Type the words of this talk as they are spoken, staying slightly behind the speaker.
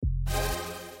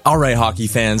All right, hockey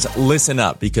fans, listen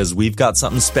up because we've got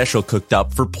something special cooked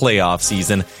up for playoff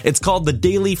season. It's called the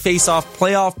Daily Face-Off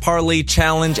Playoff Parlay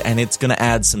Challenge, and it's going to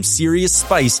add some serious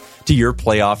spice to your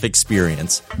playoff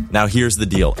experience. Now, here's the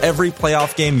deal. Every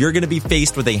playoff game, you're going to be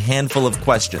faced with a handful of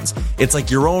questions. It's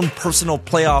like your own personal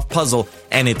playoff puzzle,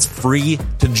 and it's free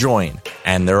to join.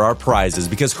 And there are prizes,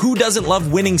 because who doesn't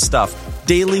love winning stuff?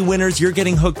 Daily winners, you're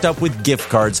getting hooked up with gift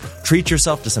cards. Treat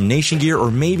yourself to some Nation gear or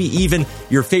maybe even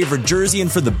your favorite jersey.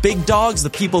 And for the big dogs, the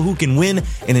people who can win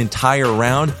an entire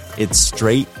round, it's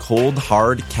straight, cold,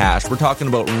 hard cash. We're talking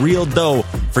about real dough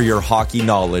for your hockey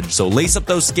knowledge. So lace up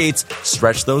those skates,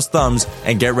 stretch those thumbs,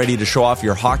 and get ready to show off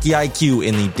your hockey IQ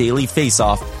in the Daily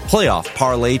Face-Off Playoff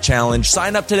Parlay Challenge.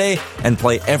 Sign up today and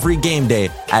play every game day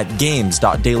at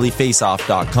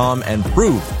games.dailyfaceoff.com and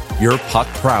prove your puck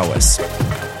prowess.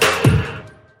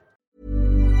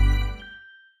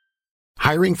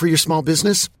 Hiring for your small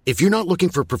business? If you're not looking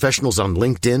for professionals on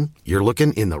LinkedIn, you're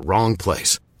looking in the wrong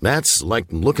place. That's like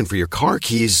looking for your car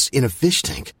keys in a fish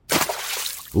tank.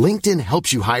 LinkedIn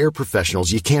helps you hire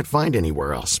professionals you can't find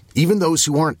anywhere else, even those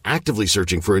who aren't actively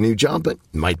searching for a new job but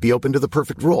might be open to the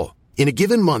perfect role. In a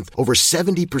given month, over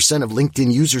 70% of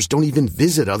LinkedIn users don't even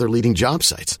visit other leading job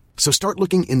sites. So start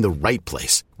looking in the right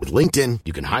place. With LinkedIn,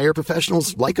 you can hire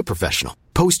professionals like a professional.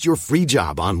 Post your free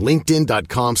job on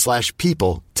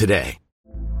linkedin.com/people today.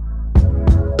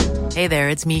 Hey there,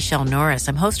 it's Michelle Norris.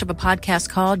 I'm host of a podcast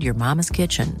called Your Mama's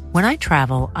Kitchen. When I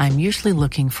travel, I'm usually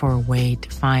looking for a way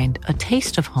to find a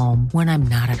taste of home when I'm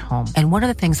not at home. And one of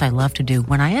the things I love to do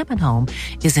when I am at home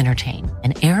is entertain.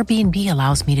 And Airbnb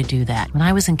allows me to do that. When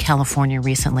I was in California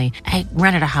recently, I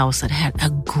rented a house that had a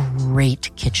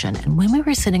great kitchen. And when we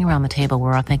were sitting around the table, we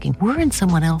were all thinking, we're in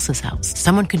someone else's house.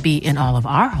 Someone could be in all of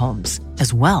our homes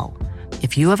as well.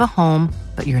 If you have a home,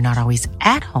 but you're not always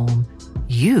at home,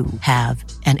 you have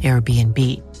an Airbnb.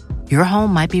 Your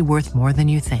home might be worth more than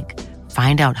you think.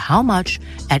 Find out how much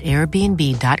at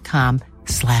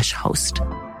airbnb.com/host.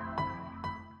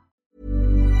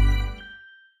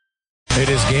 It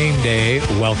is game day.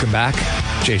 Welcome back.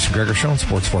 Jason Gregor Show on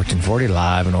Sports 1440,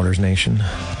 live in Oilers Nation.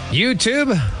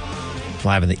 YouTube,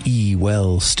 live in the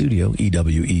E-Well studio,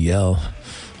 E-W-E-L.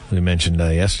 We mentioned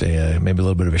yesterday, maybe a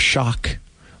little bit of a shock.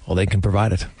 Well, they can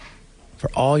provide it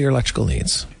for all your electrical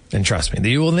needs. And trust me,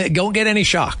 you won't get any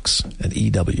shocks at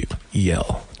EWEL.c.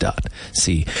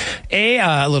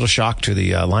 A little shock to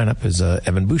the lineup is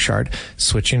Evan Bouchard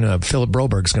switching. Philip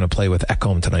Broberg's going to play with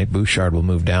Ekholm tonight. Bouchard will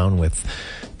move down with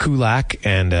Kulak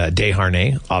and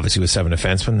Desharnais. Obviously, with 7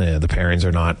 defensemen, the pairings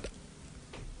are not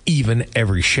even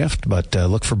every shift, but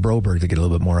look for Broberg to get a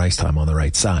little bit more ice time on the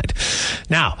right side.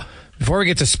 Now, before we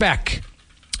get to spec,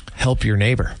 help your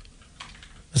neighbor.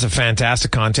 It's a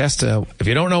fantastic contest. If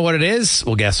you don't know what it is,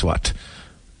 well, guess what?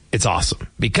 It's awesome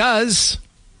because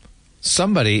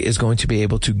somebody is going to be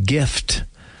able to gift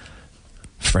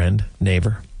friend,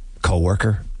 neighbor,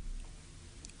 coworker,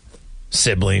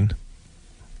 sibling,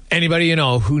 anybody you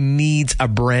know who needs a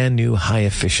brand new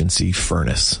high-efficiency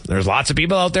furnace. There's lots of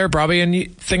people out there probably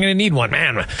thinking they need one.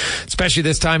 Man, especially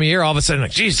this time of year, all of a sudden,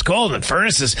 like, geez, it's cold and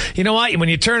furnaces. You know what? When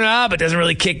you turn it up, it doesn't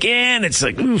really kick in. It's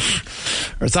like,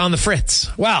 oof, or it's on the fritz.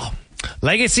 Well,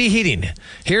 Legacy Heating,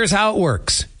 here's how it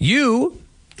works. You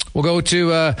will go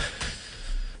to,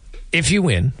 if you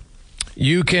win,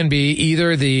 you can be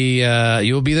either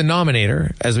you will be the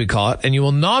nominator, as we call it, and you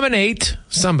will nominate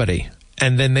somebody.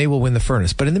 And then they will win the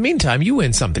furnace. But in the meantime, you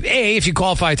win something. A, if you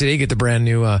qualify today, get the brand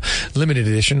new limited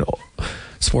edition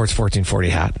Sports 1440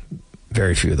 hat.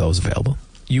 Very few of those available.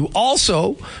 You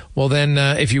also will then,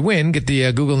 if you win, get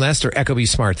the Google Nest or Ecobee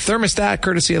Smart thermostat,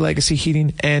 courtesy of Legacy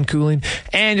Heating and Cooling.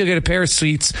 And you'll get a pair of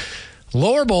seats,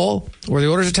 lower bowl, where the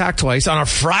Oilers attack twice, on a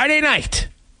Friday night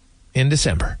in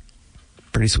December.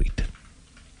 Pretty sweet.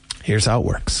 Here's how it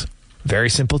works. Very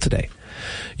simple today.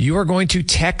 You are going to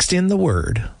text in the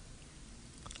word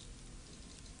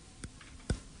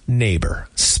neighbor.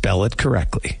 Spell it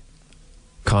correctly.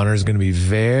 Connor's going to be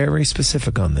very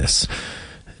specific on this.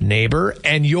 Neighbor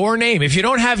and your name. If you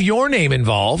don't have your name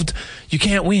involved, you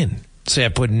can't win. So you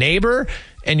have to put neighbor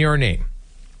and your name.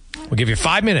 We'll give you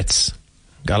 5 minutes.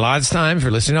 Got a lot of time. If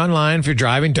you're listening online, if you're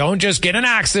driving, don't just get in an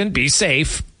accident. Be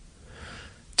safe.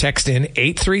 Text in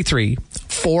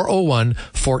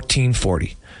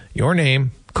 833-401-1440. Your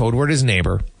name, code word is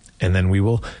neighbor. And then we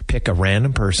will pick a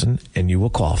random person and you will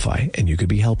qualify and you could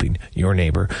be helping your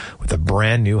neighbor with a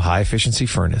brand new high efficiency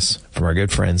furnace from our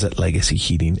good friends at Legacy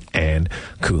Heating and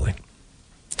Cooling.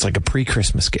 It's like a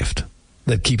pre-Christmas gift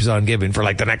that keeps on giving for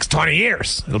like the next 20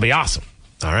 years. It'll be awesome.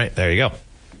 All right, there you go.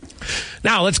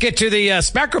 Now let's get to the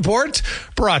spec report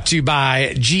brought to you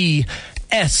by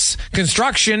GS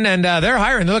Construction, and they're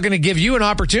hiring. They're looking to give you an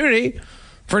opportunity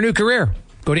for a new career.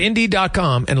 Go to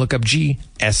Indeed.com and look up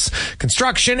GS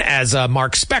Construction as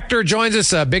Mark Spector joins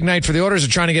us. A big night for the Oilers. They're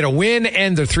trying to get a win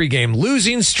and their 3-game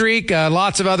losing streak.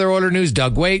 Lots of other Oiler news.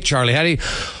 Doug Waite, Charlie Huddy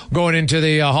going into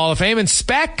the Hall of Fame. And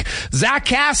Zach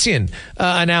Kassian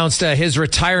announced his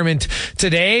retirement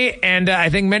today. And I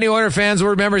think many Oiler fans will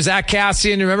remember Zach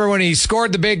Kassian. Remember when he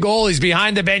scored the big goal? He's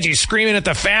behind the bench. He's screaming at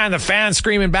the fan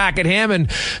screaming back at him. And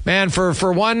man,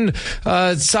 for one,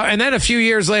 and then a few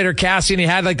years later, Kassian, he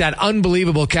had like that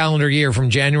unbelievable calendar year from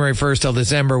January 1st till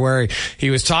December where he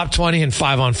was top 20 in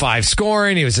 5-on-5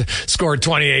 scoring. He scored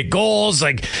 28 goals.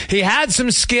 Like, he had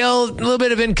some skill, a little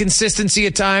bit of inconsistency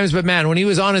at times, but man, when he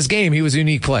was on his game, he was a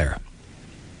unique player.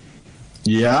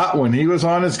 Yeah, when he was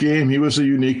on his game, he was a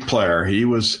unique player. He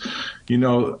was,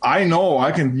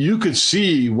 you could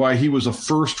see why he was a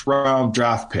first round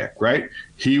draft pick, right?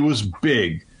 He was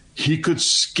big. He could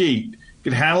skate.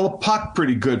 Could handle a puck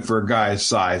pretty good for a guy his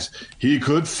size. He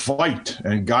could fight,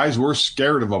 and guys were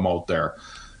scared of him out there.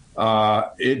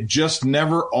 It just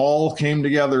never all came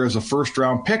together as a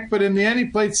first-round pick, but in the end, he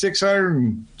played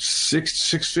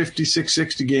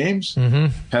 660 games,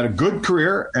 had a good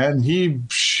career, and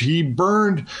he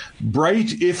burned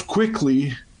bright, if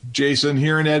quickly, Jason,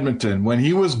 here in Edmonton. When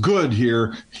he was good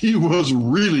here, he was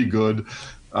really good.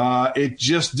 It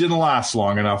just didn't last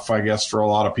long enough, I guess, for a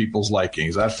lot of people's liking.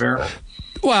 Is that fair?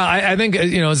 Well, I think,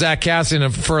 Zach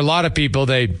Kassian, for a lot of people,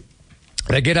 they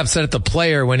get upset at the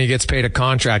player when he gets paid a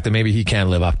contract that maybe he can't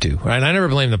live up to, right? And I never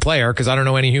blame the player because I don't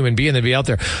know any human being that'd be out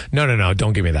there. No,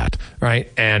 don't give me that,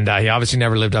 right? And he obviously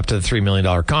never lived up to the $3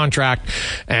 million contract,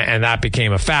 and that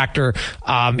became a factor.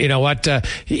 You know what?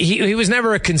 He was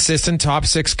never a consistent top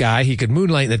 6 guy. He could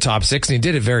moonlight in the top 6, and he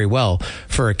did it very well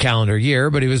for a calendar year,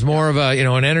 but he was more of a,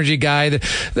 an energy guy.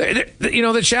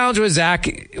 The challenge with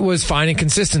Zach was finding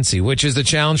consistency, which is the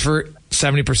challenge for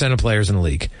 70% of players in the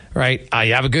league, right?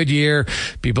 You have a good year.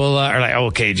 People are like,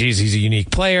 okay, geez, he's a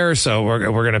unique player, so we're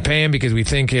going to pay him because we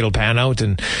think it'll pan out,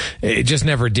 and it just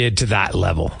never did to that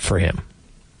level for him.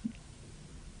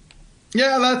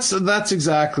 Yeah, that's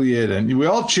exactly it. And we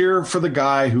all cheer for the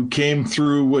guy who came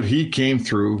through what he came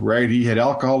through, right? He had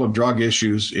alcohol and drug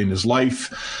issues in his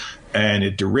life, and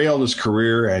it derailed his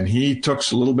career, and he took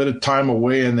a little bit of time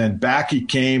away, and then back he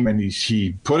came, and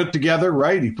he put it together,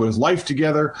 right? He put his life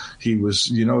together. He was,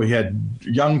 he had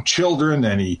young children,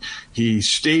 and he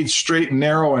stayed straight and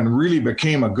narrow and really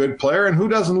became a good player. And who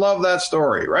doesn't love that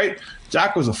story, right?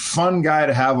 Zach was a fun guy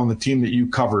to have on the team that you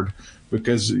covered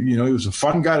because, he was a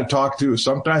fun guy to talk to.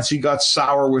 Sometimes he got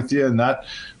sour with you, and that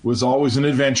was always an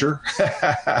adventure.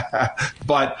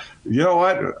 But you know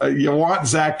what? You want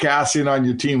Zach Kassian on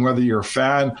your team, whether you're a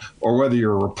fan or whether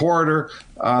you're a reporter.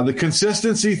 The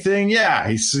consistency thing, yeah,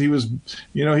 he was,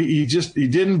 he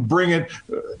didn't bring it.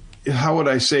 How would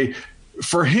I say?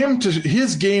 For him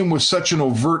his game was such an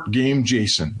overt game,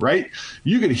 Jason, right?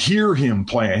 You could hear him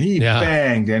playing. He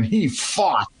banged and he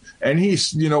fought, and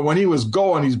he's, when he was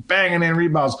going, he's banging in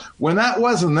rebounds. When that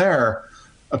wasn't there,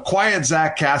 a quiet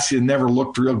Zach Kassian never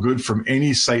looked real good from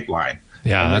any sight line.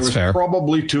 Yeah, that's fair.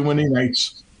 Probably too many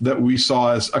nights that we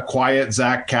saw as a quiet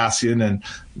Zach Kassian, and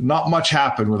not much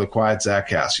happened with a quiet Zach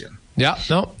Kassian. Yeah,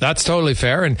 no, that's totally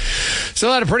fair. And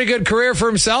still had a pretty good career for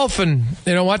himself. And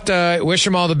you know what? Wish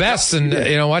him all the best. And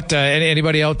you know what?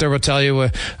 Anybody out there will tell you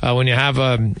when you have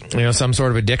some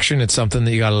sort of addiction, it's something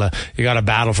that you gotta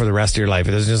battle for the rest of your life.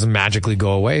 It doesn't magically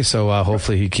go away. So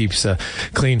hopefully he keeps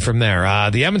clean from there.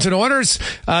 The Edmonton Oilers,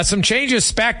 some changes.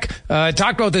 Spec, I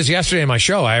talked about this yesterday in my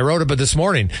show. I wrote about it this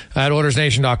morning at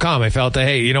OilersNation.com. I felt that,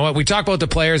 hey, you know what? We talk about the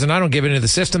players, and I don't give it into the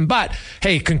system, but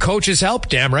hey, can coaches help?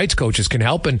 Damn right, coaches can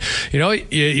help. And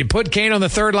you put Kane on the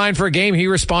third line for a game. He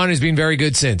responded. He's been very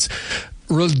good since.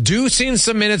 Reducing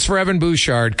some minutes for Evan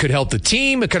Bouchard could help the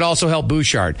team. It could also help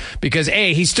Bouchard because,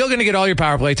 A, he's still going to get all your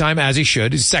power play time, as he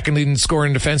should. He's second leading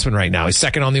scoring defenseman right now. He's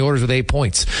second on the Oilers with 8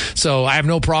 points. So I have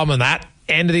no problem on that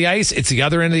end of the ice. It's the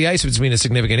other end of the ice. It's been a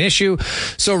significant issue.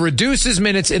 So reduce his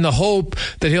minutes in the hope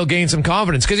that he'll gain some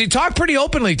confidence. Because he talked pretty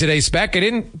openly today, Spec.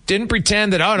 I didn't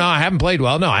pretend that, I haven't played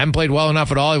well. No, I haven't played well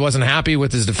enough at all. He wasn't happy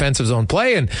with his defensive zone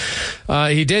play. And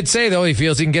he did say, though, he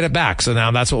feels he can get it back. So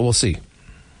now that's what we'll see.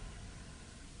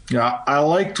 Yeah, I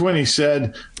liked when he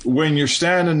said, when you're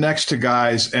standing next to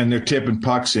guys and they're tipping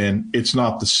pucks in, it's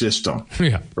not the system.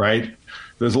 Yeah. Right?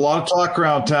 There's a lot of talk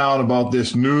around town about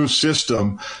this new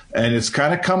system, and it's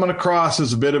kind of coming across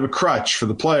as a bit of a crutch for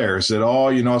the players that,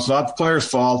 it's not the players'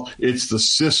 fault, it's the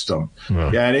system.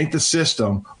 Yeah, it ain't the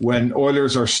system when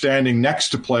Oilers are standing next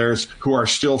to players who are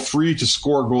still free to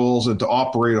score goals and to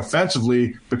operate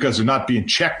offensively because they're not being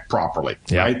checked properly,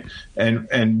 right?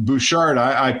 And Bouchard,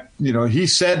 he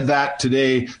said that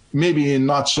today, maybe in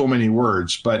not so many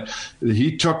words, but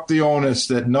he took the onus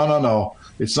that no.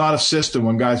 It's not a system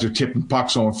when guys are tipping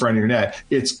pucks in front of your net.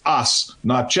 It's us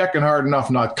not checking hard enough,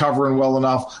 not covering well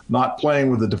enough, not playing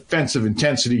with the defensive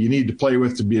intensity you need to play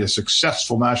with to be a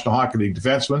successful National Hockey League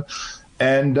defenseman.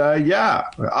 And,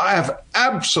 I have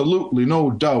absolutely no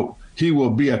doubt he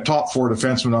will be a top 4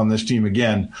 defenseman on this team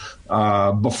again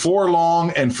before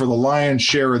long and for the lion's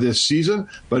share of this season.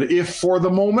 But if for the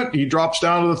moment he drops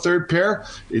down to the third pair,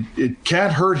 it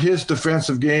can't hurt his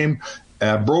defensive game.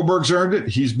 Broberg's earned it.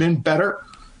 He's been better.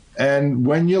 And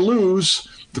when you lose,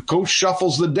 the coach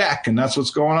shuffles the deck, and that's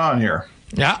what's going on here.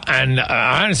 Yeah, and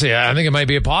honestly, I think it might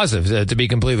be a positive, to be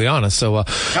completely honest. So,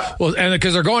 and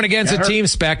because they're going against a team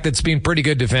spec that's been pretty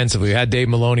good defensively. We had Dave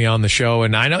Maloney on the show,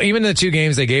 and I know even the 2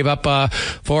 games they gave up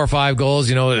 4 or 5 goals.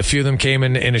 A few of them came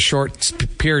in a short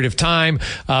period of time,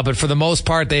 but for the most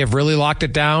part, they have really locked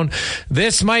it down.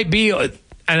 This might be.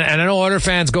 And I know Oilers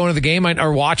fans going to the game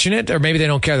are watching it, or maybe they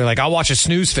don't care. They're like, I'll watch a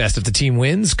snooze fest if the team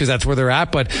wins, because that's where they're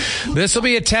at. But this will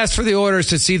be a test for the Oilers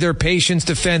to see their patience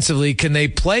defensively. Can they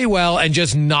play well and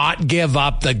just not give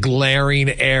up the glaring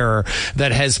error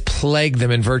that has plagued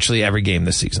them in virtually every game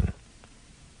this season?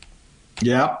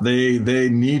 Yeah, they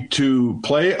need to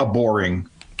play a boring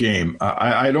game.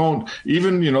 I don't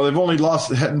even, they've only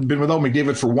been without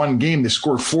McDavid for 1 game. They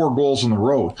scored 4 goals in a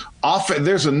row.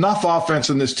 There's enough offense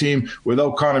in this team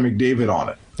without Connor McDavid on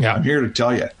it. Yeah. I'm here to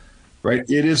tell you, right?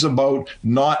 It is about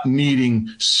not needing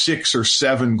 6 or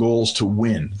 7 goals to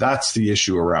win. That's the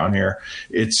issue around here.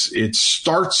 It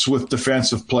starts with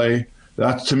defensive play.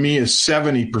 That, to me, is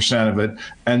 70% of it.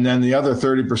 And then the other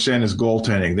 30% is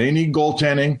goaltending. They need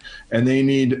goaltending, and they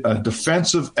need a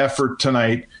defensive effort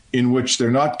tonight in which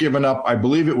they're not giving up. I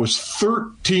believe it was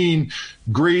 13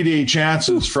 grade A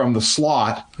chances from the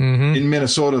slot in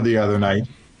Minnesota the other night.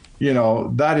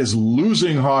 That is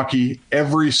losing hockey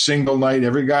every single night.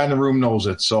 Every guy in the room knows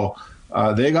it. So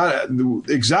they got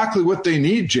exactly what they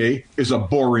need, Jay, is a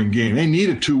boring game. They need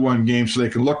a 2-1 game so they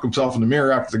can look themselves in the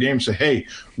mirror after the game and say, hey,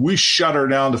 we shut her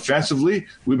down defensively.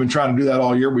 We've been trying to do that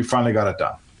all year. We finally got it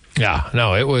done. Yeah,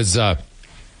 no, it was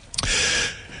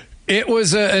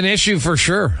an issue for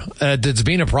sure. It's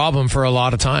been a problem for a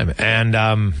lot of time.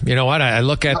 And you know what? I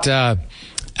look at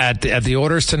the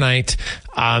Oilers tonight.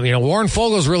 Warren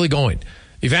Fogel's really going.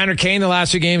 Evander Kane the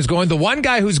last 2 games going. The one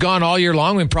guy who's gone all year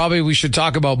long, and probably we should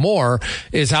talk about more,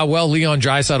 is how well Leon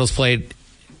Draisaitl's played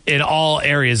in all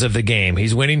areas of the game.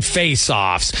 He's winning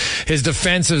face-offs. His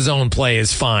defensive zone play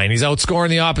is fine. He's outscoring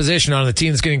the opposition on the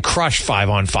team that's getting crushed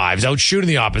 5-on-5. He's outshooting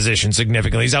the opposition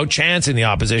significantly. He's outchancing the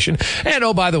opposition. And,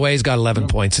 oh, by the way, he's got 11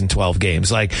 points in 12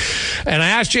 games. And I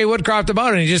asked Jay Woodcroft about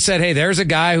it, and he just said, hey, there's a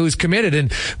guy who's committed.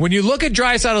 And when you look at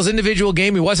Draisaitl's individual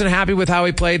game, he wasn't happy with how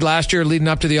he played last year leading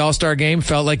up to the All-Star game.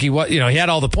 Felt like he had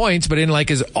all the points, but didn't like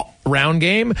his round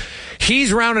game.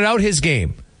 He's rounded out his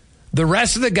game. The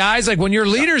rest of the guys, when your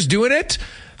leader's doing it,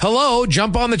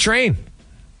 jump on the train.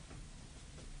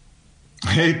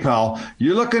 Hey, pal,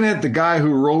 you're looking at the guy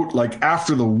who wrote,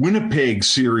 after the Winnipeg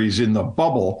series in the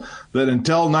bubble, that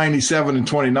until 97 and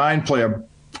 29 play a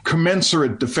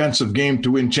commensurate defensive game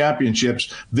to win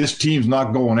championships, this team's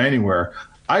not going anywhere.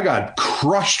 I got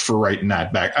crushed for writing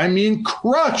that back. I mean,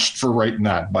 crushed for writing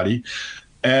that, buddy.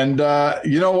 And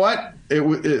you know what?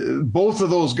 Both of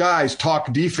those guys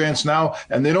talk defense now,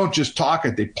 and they don't just talk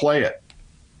it, they play it,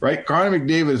 right? Connor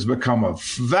McDavid has become a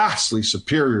vastly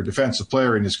superior defensive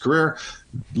player in his career.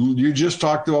 You just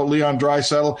talked about Leon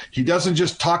Draisaitl. He doesn't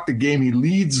just talk the game, he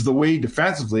leads the way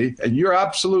defensively, and you're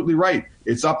absolutely right.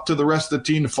 It's up to the rest of the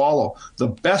team to follow. The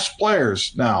best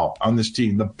players now on this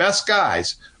team, the best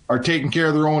guys, are taking care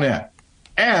of their own end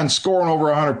and scoring over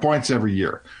 100 points every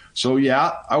year. So,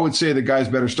 yeah, I would say the guys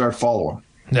better start following.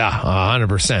 Yeah,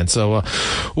 100%. So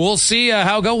we'll see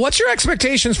how it goes. What's your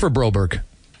expectations for Broberg? What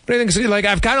do you think?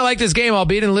 I've kind of liked this game,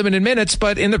 albeit in limited minutes,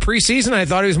 but in the preseason, I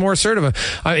thought he was more assertive.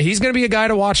 He's going to be a guy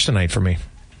to watch tonight for me.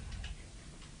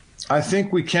 I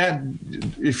think we can't.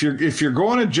 If you're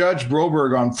going to judge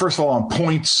Broberg on, first of all, on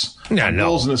points,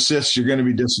 goals and assists, you're going to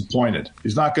be disappointed.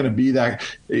 He's not going to be that.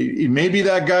 He may be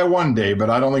that guy one day, but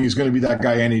I don't think he's going to be that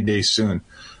guy any day soon.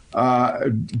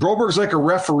 Broberg's like a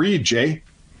referee, Jay.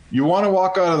 You want to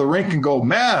walk out of the rink and go,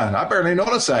 man, I barely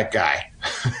noticed that guy.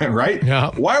 right?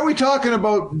 Yeah. Why are we talking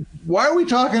about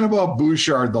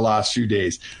Bouchard the last few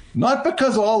days? Not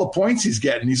because of all the points he's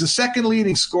getting. He's the second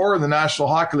leading scorer in the National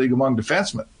Hockey League among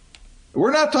defensemen.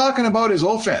 We're not talking about his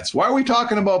offense. Why are we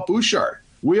talking about Bouchard?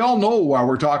 We all know why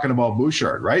we're talking about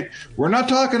Bouchard, right? We're not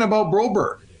talking about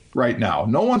Broberg right now.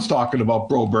 No one's talking about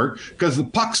Broberg because the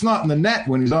puck's not in the net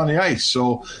when he's on the ice.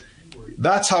 So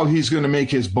that's how he's going to make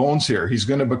his bones here. He's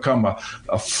going to become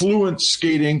a fluent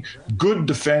skating, good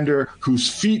defender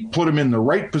whose feet put him in the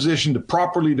right position to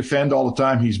properly defend all the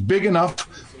time. He's big enough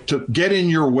to get in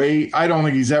your way. I don't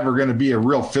think he's ever going to be a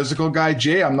real physical guy,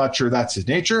 Jay. I'm not sure that's his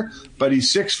nature, but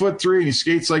he's 6'3" and he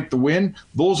skates like the wind.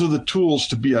 Those are the tools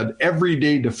to be an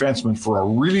everyday defenseman for a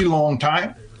really long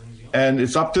time. And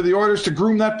it's up to the Oilers to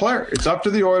groom that player. It's up to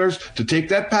the Oilers to take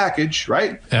that package,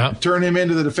 right? Yeah. Turn him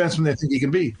into the defenseman they think he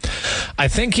can be. I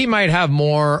think he might have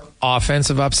more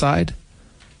offensive upside.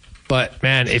 But,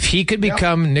 man, if he could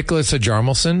become Nicholas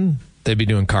Jarmelson, they'd be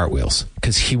doing cartwheels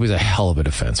because he was a hell of a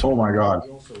defenseman. Oh, my God.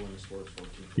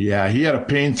 Yeah, he had a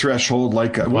pain threshold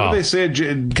like what do they say?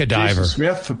 Cadaver. Jason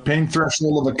Smith, a pain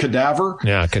threshold of a cadaver.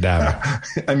 Yeah, cadaver.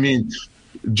 I mean,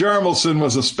 Jarmelson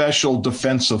was a special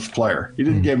defensive player. He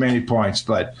didn't get many points,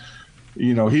 but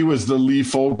you know, he was the Lee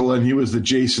Fogel and he was the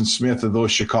Jason Smith of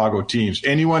those Chicago teams.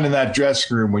 Anyone in that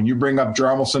dressing room, when you bring up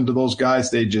Jarmelson to those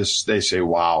guys, they say,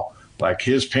 wow. Like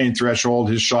his pain threshold,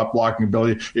 his shot blocking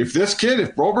ability. If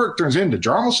Broberg turns into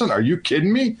Jarmelson, are you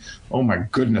kidding me? Oh my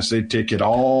goodness, they'd take it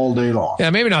all day long.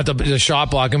 Yeah, maybe not the shot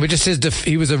blocking, but just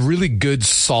he was a really good,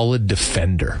 solid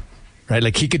defender. Right,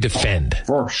 like he could defend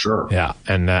for sure. Yeah,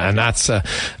 and that's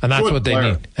what they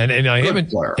need. And you know, him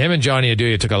and Johnny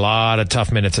Aduya took a lot of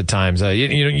tough minutes at times.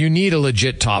 You need a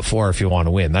legit top four if you want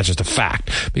to win. That's just a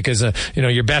fact because you know,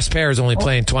 your best pair is only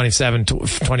playing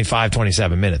 25,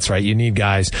 27 minutes. Right, you need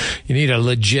guys. You need a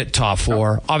legit top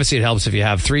four. Obviously, it helps if you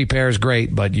have three pairs,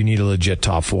 great, but you need a legit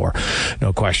top four,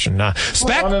 no question. On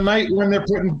a night when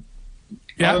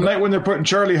they're putting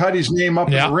Charlie Huddy's name up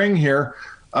in the ring here.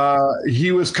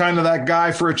 He was kind of that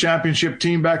guy for a championship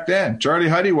team back then. Charlie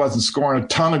Huddy wasn't scoring a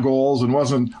ton of goals and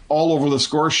wasn't all over the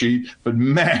score sheet, but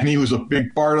man, he was a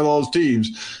big part of those teams.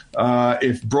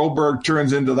 If Broberg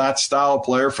turns into that style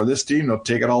player for this team, they'll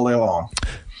take it all day long.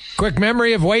 Quick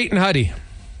memory of Waite and Huddy.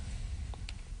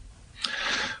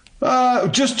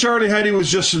 Just Charlie Huddy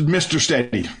was just Mr.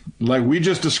 Steady. Like we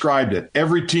just described it.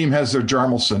 Every team has their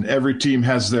Jarmelson. Every team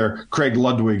has their Craig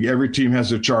Ludwig. Every team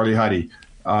has their Charlie Huddy.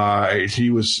 He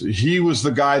was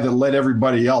the guy that let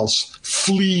everybody else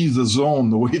flee the zone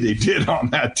the way they did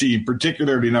on that team,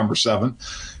 particularly number 7.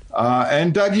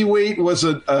 And Dougie Waite was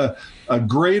a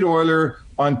great Oiler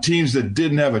on teams that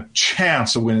didn't have a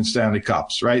chance of winning Stanley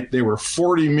Cups, right? They were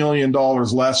 $40 million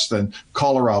less than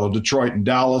Colorado, Detroit, and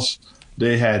Dallas.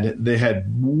 They had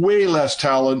way less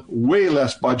talent, way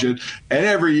less budget, and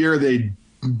every year they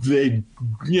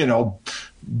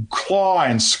claw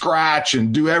and scratch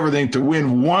and do everything to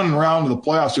win one round of the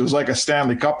playoffs. It was like a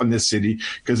Stanley Cup in this city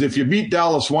because if you beat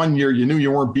Dallas one year, you knew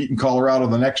you weren't beating Colorado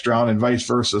the next round and vice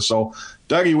versa. So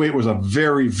Dougie Waite was a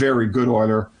very, very good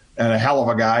Oiler and a hell of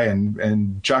a guy.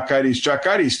 And Chuck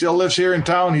Huddy still lives here in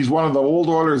town. He's one of the old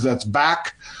Oilers that's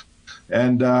back.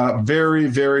 And very,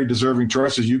 very deserving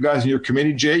choices. You guys in your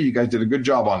committee, Jay, you guys did a good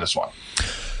job on this one.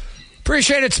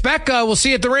 Appreciate it, Speck. We'll see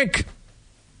you at the rink.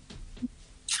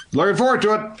 Looking forward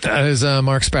to it. That is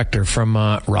Mark Spector from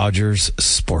Rogers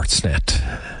Sportsnet.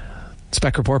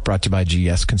 Spec Report brought to you by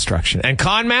GS Construction. And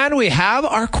Conman, we have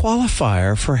our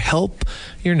qualifier for Help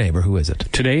Your Neighbor. Who is it?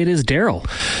 Today it is Daryl.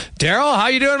 Daryl, how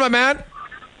you doing, my man?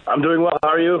 I'm doing well. How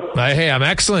are you? Hey, I'm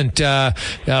excellent.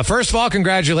 First of all,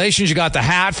 congratulations. You got the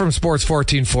hat from Sports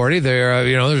 1440.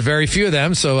 There's very few of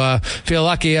them, so feel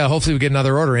lucky. Hopefully we get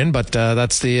another order in, but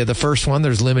that's the first one.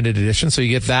 There's limited edition, so you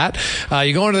get that.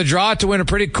 You go into the draw to win a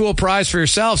pretty cool prize for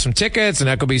yourself, some tickets, and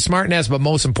that could be SmartNest, but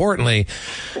most importantly,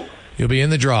 you'll be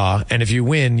in the draw, and if you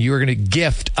win, you are going to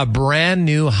gift a brand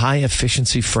new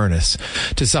high-efficiency furnace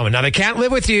to someone. Now, they can't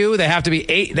live with you. They have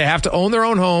to own their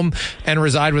own home and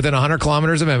reside within 100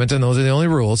 kilometers of Edmonton. Those are the only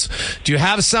rules. Do you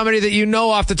have somebody that you know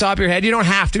off the top of your head? You don't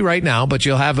have to right now, but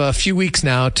you'll have a few weeks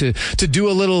now to do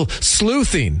a little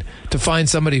sleuthing to find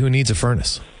somebody who needs a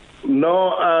furnace. No,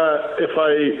 if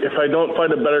I don't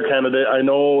find a better candidate, I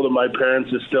know that my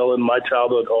parents is still in my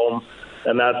childhood home.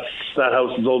 And that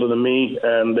house is older than me,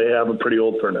 and they have a pretty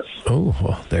old furnace. Oh,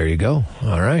 well, there you go.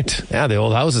 All right. Yeah, the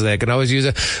old houses, they can always use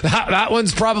it. That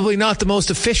one's probably not the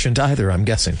most efficient either, I'm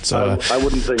guessing. So I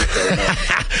wouldn't think so.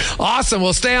 No. Awesome.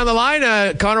 Well, stay on the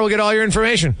line. Connor will get all your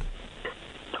information.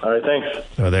 All right, thanks.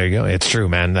 Oh, there you go. It's true,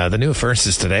 man. The new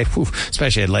furnaces today,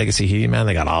 especially at Legacy Heating, man,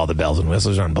 they got all the bells and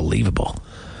whistles. They're unbelievable.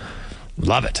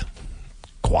 Love it.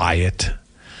 quiet,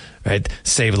 right?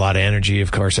 Save a lot of energy.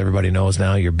 Of course, everybody knows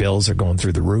now your bills are going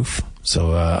through the roof.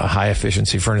 So a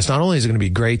high-efficiency furnace, not only is it going to be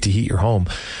great to heat your home,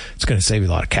 it's going to save you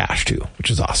a lot of cash, too,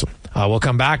 which is awesome. We'll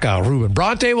come back. Ruben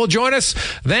Bronte will join us.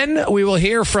 Then we will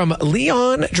hear from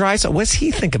Leon Draisaitl. What does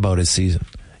he think about his season?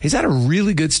 He's had a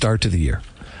really good start to the year.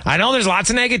 I know there's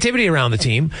lots of negativity around the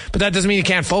team, but that doesn't mean you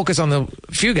can't focus on the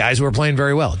few guys who are playing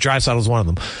very well. Draisaitl is one of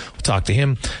them. We'll talk to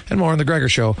him and more on The Gregor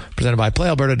Show, presented by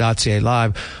PlayAlberta.ca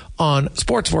live on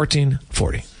Sports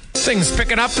 1440. Things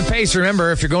picking up the pace.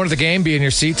 Remember, if you're going to the game, be in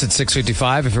your seats at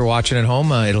 6:55. If you're watching at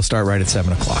home, it'll start right at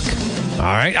 7 o'clock. All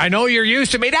right. I know you're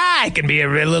used to me. It can be a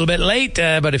little bit late,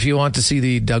 but if you want to see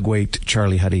the Doug Waite,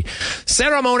 Charlie Huddy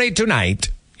ceremony tonight,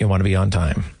 you want to be on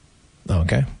time.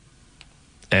 Okay?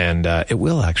 And it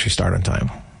will actually start on time.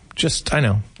 I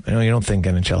know you don't think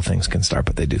NHL things can start,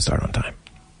 but they do start on time.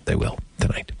 They will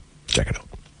tonight. Check it out.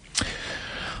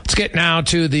 Let's get now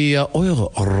to the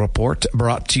oil report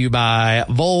brought to you by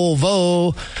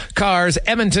Volvo Cars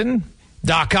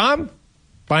Edmonton.com.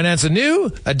 Finance a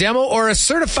new, a demo, or a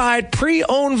certified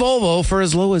pre-owned Volvo for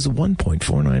as low as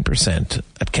 1.49%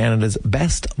 at Canada's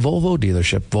best Volvo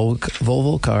dealership,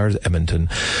 Volvo Cars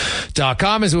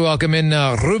Edmonton.com. As we welcome in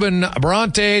Ruben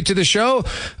Bronte to the show.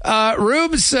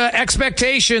 Rubes,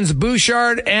 expectations,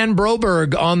 Bouchard and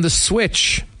Broberg on the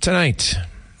switch tonight.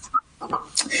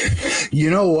 You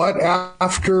know what?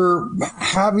 After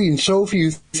having so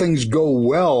few things go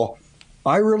well,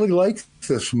 I really like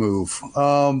this move.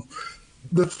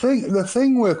 The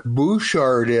thing with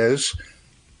Bouchard is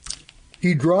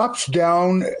he drops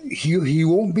down. He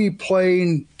won't be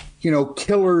playing,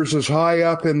 killers as high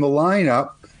up in the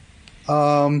lineup,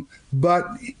 but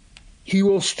he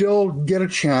will still get a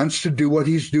chance to do what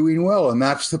he's doing well, and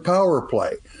that's the power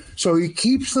play. So he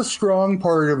keeps the strong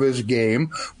part of his game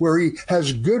where he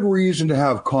has good reason to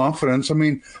have confidence. I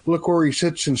mean, look where he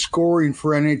sits in scoring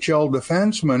for NHL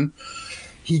defensemen.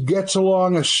 He gets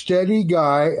alongside a steady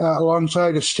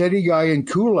guy in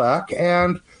Kulak,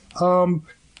 and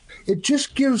it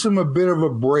just gives him a bit of a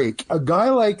break. A guy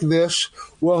like this,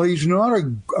 while he's not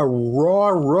a raw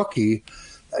rookie,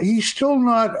 he's still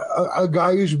not a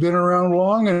guy who's been around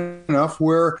long enough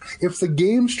where if the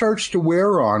game starts to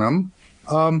wear on him,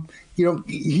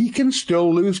 he can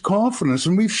still lose confidence.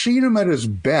 And we've seen him at his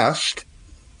best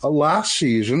last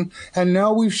season, and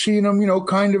now we've seen him,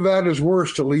 kind of at his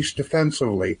worst, at least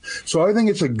defensively. So I think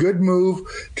it's a good move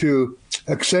to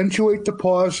accentuate the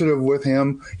positive with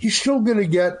him. He's still going to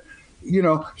get,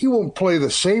 he won't play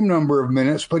the same number of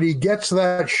minutes, but he gets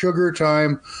that sugar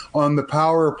time on the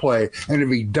power play. And if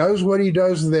he does what he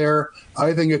does there,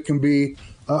 I think it can be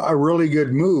a really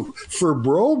good move. For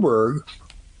Broberg,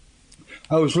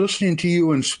 I was listening to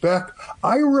you in Spec.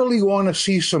 I really want to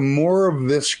see some more of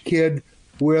this kid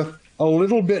with a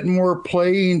little bit more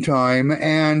playing time,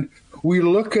 and we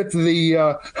look at Big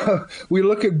Matthias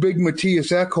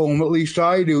Ekholm. At least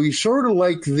I do. He's sort of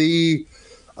like the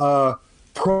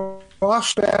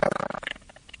prospect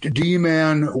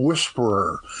D-man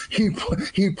whisperer. He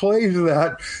plays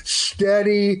that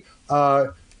steady.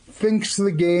 Thinks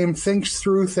the game, thinks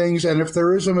through things, and if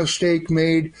there is a mistake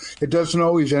made, it doesn't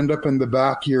always end up in the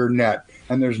back of your net.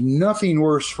 And there's nothing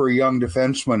worse for a young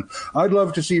defenseman. I'd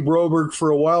love to see Broberg for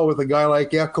a while with a guy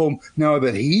like Ekholm now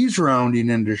that he's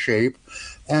rounding into shape,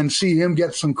 and see him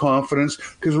get some confidence,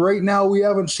 because right now we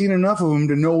haven't seen enough of him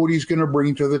to know what he's going to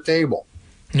bring to the table.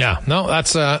 Yeah, no,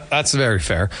 that's very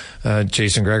fair.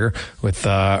 Jason Gregor with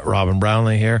Robin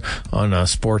Brownlee here on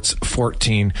Sports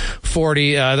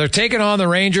 1440. They're taking on the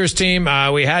Rangers team.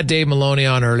 We had Dave Maloney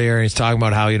on earlier, and he's talking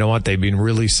about how, they've been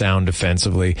really sound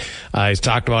defensively. He's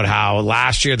talked about how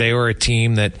last year they were a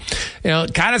team that,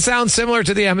 kind of sounds similar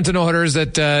to the Edmonton Oilers,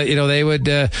 that,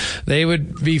 they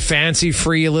would be fancy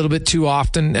free a little bit too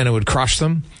often, and it would crush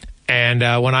them. And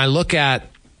when I look at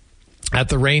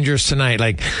the Rangers tonight,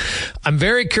 I'm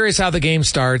very curious how the game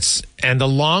starts, and the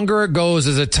longer it goes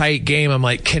as a tight game, I'm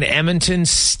like, can Edmonton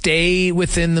stay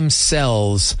within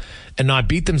themselves and not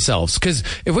beat themselves? Because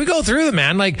if we go through them,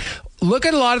 man, look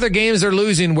at a lot of their games they're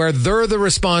losing where they're the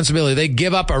responsibility. They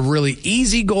give up a really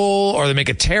easy goal, or they make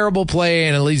a terrible play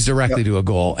and it leads directly to a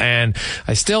goal. And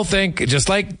I still think, just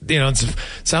it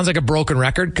sounds like a broken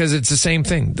record, because it's the same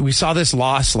thing. We saw this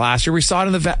loss last year. We saw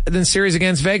it in the series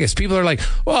against Vegas. People are like,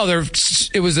 well,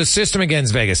 it was a system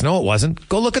against Vegas. No, it wasn't.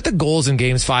 Go look at the goals in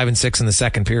games 5 and 6 in the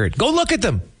second period. Go look at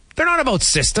them. They're not about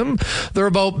system. They're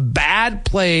about bad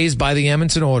plays by the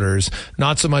Edmonton Oilers,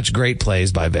 not so much great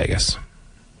plays by Vegas.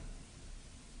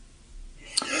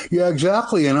 Yeah,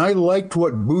 exactly. And I liked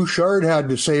what Bouchard had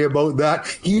to say about that.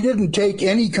 He didn't take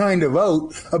any kind of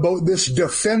out about this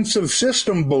defensive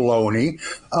system baloney.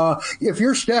 If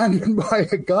you're standing by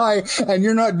a guy and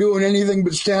you're not doing anything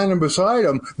but standing beside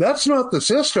him, that's not the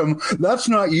system. That's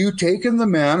not you taking the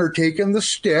man or taking the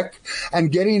stick and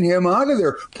getting him out of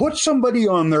there. Put somebody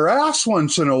on their ass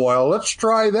once in a while. Let's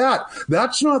try that.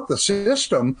 That's not the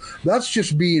system. That's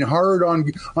just being hard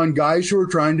on guys who are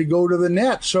trying to go to the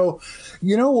net. So,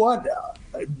 you know what?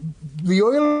 The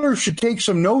Oilers should take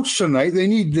some notes tonight. They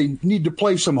need to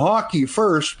play some hockey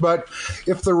first. But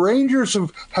if the Rangers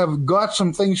have got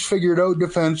some things figured out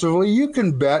defensively, you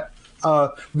can bet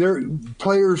their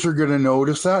players are going to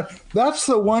notice that. That's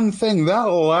the one thing. That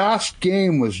last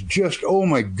game was just, oh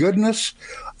my goodness.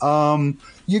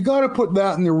 You got to put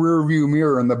that in the rearview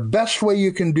mirror. And the best way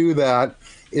you can do that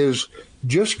is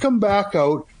just come back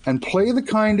out and play the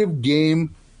kind of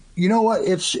game. You know what?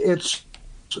 It's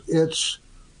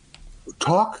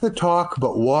talk the talk,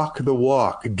 but walk the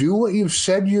walk. Do what you've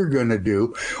said you're going to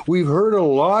do. We've heard a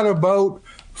lot about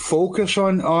focus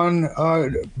on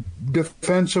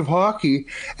defensive hockey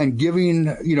and giving,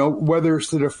 whether it's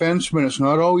the defenseman, it's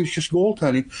not always just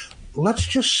goaltending. Let's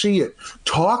just see it.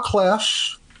 Talk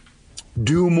less,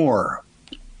 do more.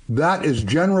 That is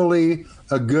generally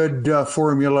a good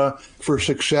formula for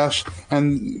success,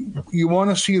 and you want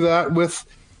to see that with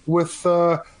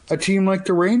a team like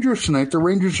the Rangers tonight. The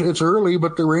Rangers, it's early,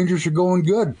 but the Rangers are going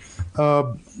good.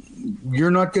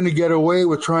 You're not going to get away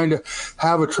with trying to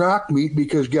have a track meet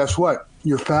because guess what?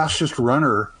 Your fastest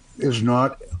runner is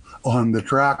not on the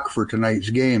track for tonight's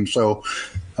game. So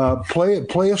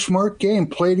play a smart game,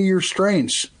 play to your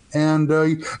strengths, and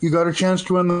you got a chance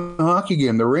to win the hockey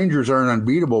game. The Rangers aren't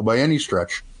unbeatable by any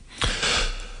stretch.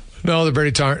 No, they're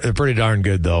pretty darn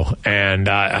good though, and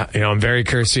I'm very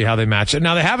curious to see how they match it.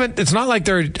 Now they haven't. It's not like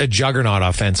they're a juggernaut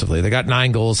offensively. They got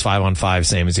 9 goals, 5-on-5,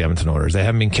 same as the Edmonton Oilers. They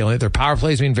haven't been killing it. Their power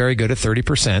play has been very good at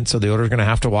 30%, so the Oilers are going to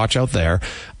have to watch out there.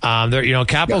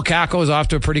 Capo Kakko is off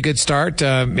to a pretty good start.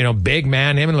 Big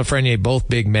man. Him and Lafreniere, both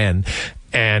big men.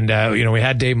 And, we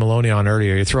had Dave Maloney on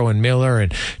earlier. You throw in Miller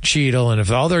and Cheadle, and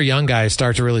if all their young guys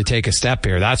start to really take a step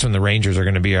here, that's when the Rangers are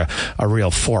going to be a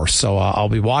real force. So I'll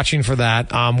be watching for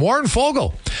that. Warren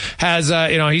Foegele has,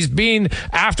 he's been,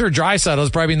 after Draisaitl, has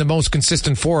probably been the most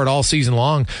consistent forward all season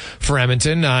long for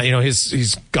Edmonton.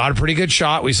 He's got a pretty good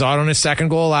shot. We saw it on his second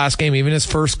goal last game, even his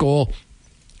first goal.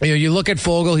 You look at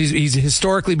Foegele, he's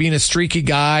historically been a streaky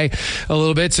guy a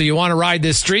little bit, so you want to ride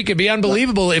this streak. It'd be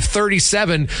unbelievable if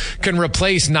 37 can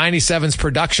replace 97's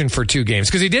production for 2 games,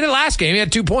 because he did it last game. He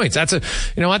had 2 points. That's a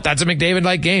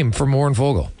McDavid-like game for Warren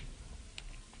Foegele.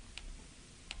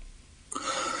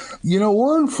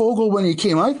 Warren Foegele, when he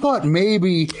came, I thought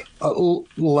maybe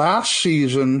last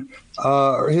season,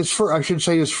 his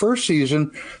first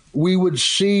season, we would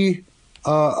see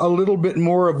a little bit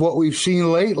more of what we've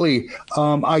seen lately.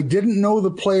 I didn't know the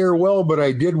player well, but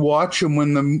I did watch him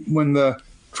when the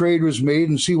trade was made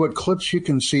and see what clips you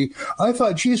can see. I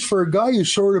thought, geez, for a guy who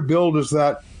sort of billed as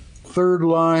that third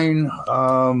line,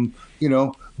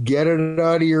 get it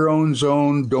out of your own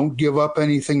zone, don't give up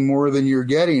anything more than you're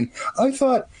getting. I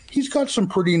thought he's got some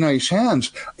pretty nice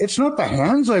hands. It's not the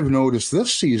hands I've noticed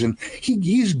this season.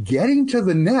 He's getting to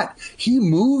the net. He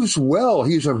moves well.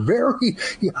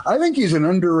 I think he's an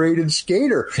underrated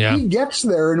skater. Yeah. He gets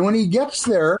there, and when he gets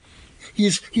there,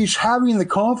 he's having the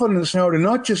confidence now to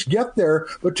not just get there,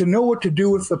 but to know what to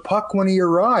do with the puck when he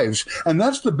arrives. And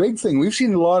that's the big thing. We've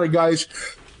seen a lot of guys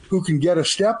who can get a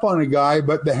step on a guy,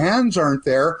 but the hands aren't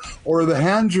there, or the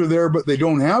hands are there, but they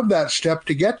don't have that step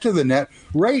to get to the net.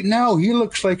 Right now, he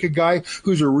looks like a guy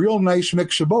who's a real nice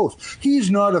mix of both. He's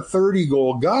not a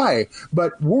 30-goal guy,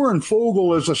 but Warren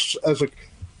Foegele as a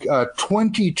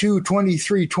 22,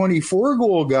 23,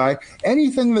 24-goal guy,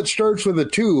 anything that starts with a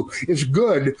 2 is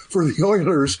good for the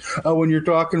Oilers when you're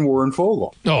talking Warren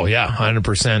Foegele. Oh, yeah,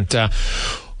 100%.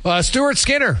 Stuart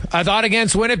Skinner, I thought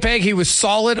against Winnipeg, he was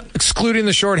solid, excluding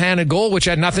the shorthanded goal, which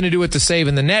had nothing to do with the save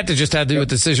in the net. It just had to do with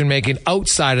decision-making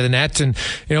outside of the net. And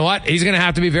you know what? He's going to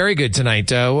have to be very good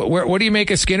tonight. What do you make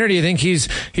of Skinner? Do you think he's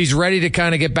ready to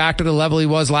kind of get back to the level he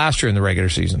was last year in the regular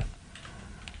season?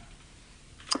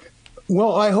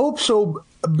 Well, I hope so,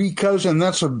 because, and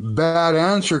that's a bad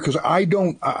answer, because I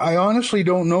honestly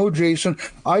don't know, Jason.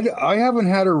 I haven't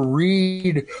had a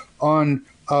read on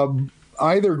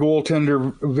either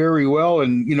goaltender very well.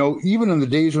 And, even in the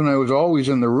days when I was always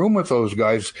in the room with those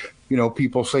guys,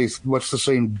 people say, what's the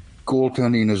same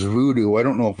goaltending as voodoo? I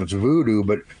don't know if it's voodoo,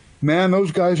 but man,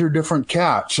 those guys are different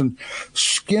cats. And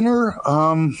Skinner,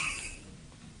 I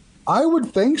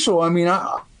would think so. I mean,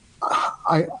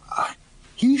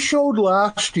 he showed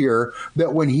last year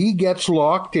that when he gets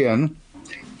locked in,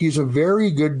 he's a very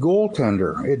good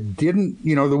goaltender. It didn't,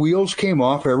 the wheels came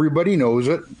off. Everybody knows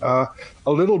it a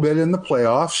little bit in the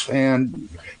playoffs, and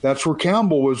that's where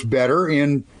Campbell was better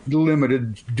in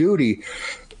limited duty.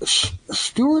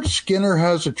 Stuart Skinner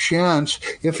has a chance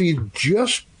if he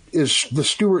just is the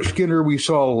Stuart Skinner we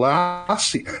saw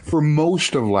for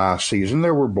most of last season.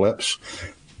 There were blips.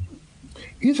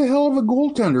 He's a hell of a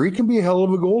goaltender. He can be a hell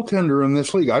of a goaltender in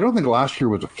this league. I don't think last year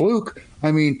was a fluke.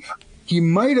 I mean, he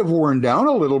might have worn down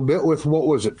a little bit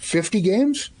with, 50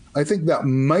 games? I think that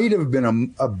might have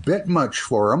been a bit much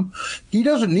for him. He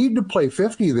doesn't need to play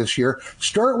 50 this year.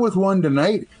 Start with one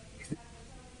tonight.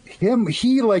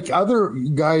 He, like other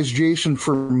guys, Jason,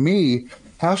 for me,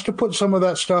 has to put some of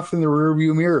that stuff in the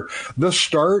rearview mirror. The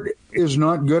start is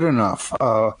not good enough.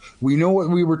 We know what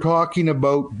we were talking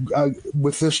about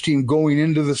with this team going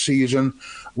into the season.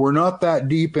 We're not that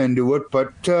deep into it,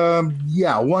 but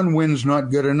one win's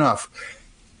not good enough.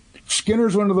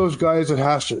 Skinner's one of those guys that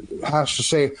has to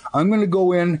say, I'm going to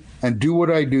go in and do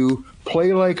what I do,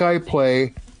 play like I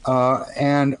play,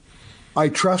 and I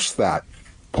trust that.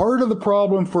 Part of the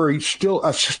problem for a still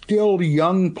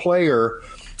young player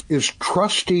is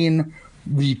trusting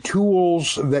the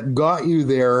tools that got you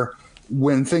there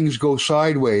when things go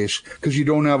sideways, because you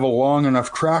don't have a long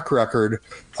enough track record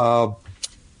to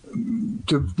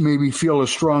maybe feel as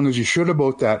strong as you should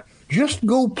about that. Just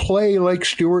go play like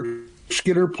Stuart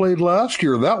Skinner played last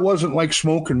year. That wasn't like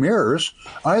smoke and mirrors.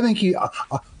 I think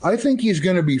he's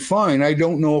going to be fine. I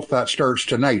don't know if that starts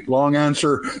tonight. Long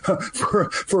answer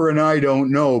for an I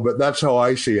don't know, but that's how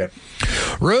I see it.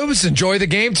 Rubes, enjoy the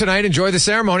game tonight. Enjoy the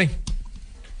ceremony.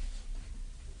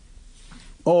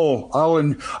 Oh, I'll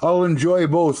enjoy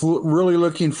both. Really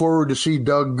looking forward to see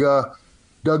Doug go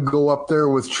up there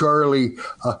with Charlie.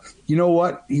 You know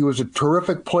what? He was a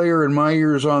terrific player in my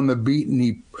years on the beat, and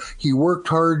he worked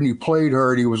hard and he played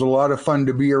hard. He was a lot of fun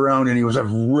to be around, and he was a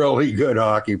really good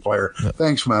hockey player.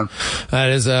 Thanks, man. That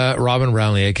is Robin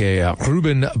Brownlee, a.k.a.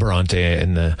 Ruben Bronte,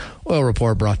 in the Oil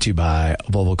Report, brought to you by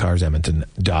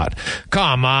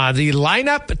VolvoCarsEdmonton.com. The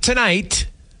lineup tonight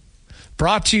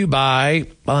brought to you by,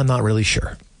 well, I'm not really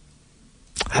sure.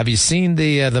 Have you seen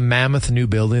the mammoth new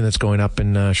building that's going up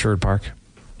in Sherwood Park?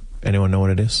 Anyone know what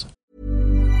it is?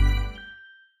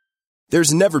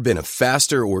 There's never been a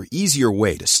faster or easier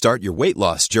way to start your weight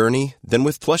loss journey than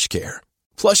with PlushCare.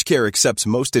 PlushCare accepts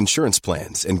most insurance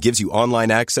plans and gives you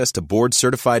online access to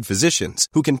board-certified physicians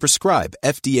who can prescribe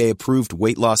FDA-approved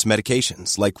weight loss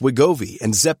medications like Wegovy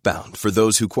and Zepbound for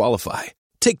those who qualify.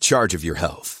 Take charge of your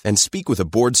health and speak with a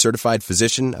board-certified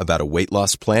physician about a weight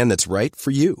loss plan that's right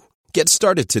for you. Get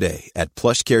started today at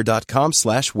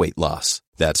plushcare.com/weight loss.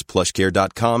 That's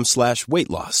plushcare.com/weight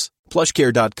loss.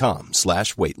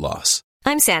 plushcare.com/weight loss.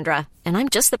 I'm Sandra, and I'm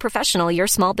just the professional your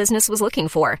small business was looking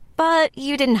for. But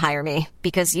you didn't hire me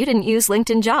because you didn't use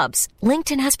LinkedIn Jobs.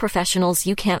 LinkedIn has professionals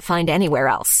you can't find anywhere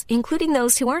else, including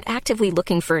those who aren't actively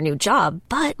looking for a new job,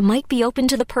 but might be open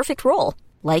to the perfect role,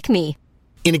 like me.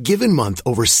 In a given month,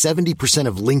 over 70%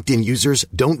 of LinkedIn users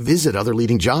don't visit other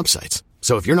leading job sites.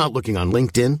 So if you're not looking on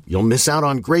LinkedIn, you'll miss out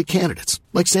on great candidates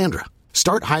like Sandra.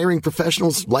 Start hiring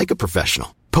professionals like a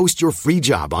professional. Post your free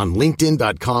job on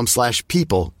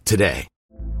linkedin.com/people today.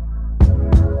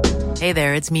 Hey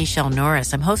there, it's Michelle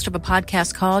Norris. I'm host of a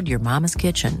podcast called Your Mama's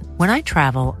Kitchen. When I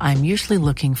travel, I'm usually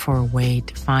looking for a way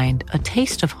to find a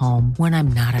taste of home when I'm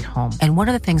not at home. And one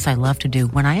of the things I love to do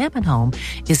when I am at home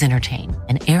is entertain.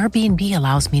 And Airbnb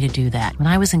allows me to do that. When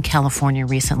I was in California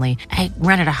recently, I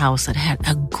rented a house that had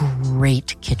a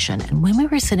great kitchen. And when we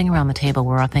were sitting around the table,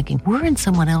 we're all thinking, we're in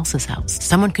someone else's house.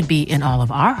 Someone could be in all of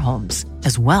our homes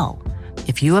as well.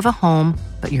 If you have a home,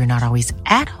 but you're not always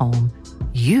at home,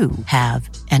 you have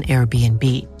an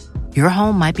Airbnb. Your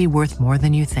home might be worth more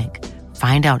than you think.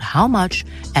 Find out how much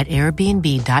at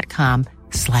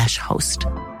airbnb.com/host.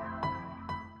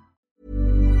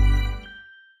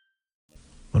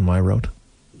 On my road.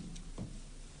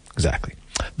 Exactly.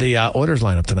 The Oilers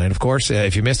lineup tonight, of course.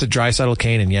 If you missed it, Draisaitl,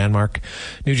 Kane, and Janmark.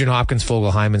 Nugent Hopkins,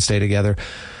 Fogle, Hyman stay together.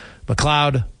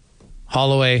 McLeod,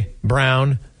 Holloway,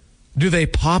 Brown. Do they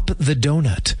pop the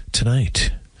donut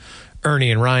tonight?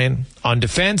 Ernie and Ryan. On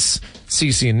defense,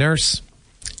 Ceci and Nurse,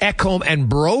 Ekholm and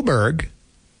Broberg.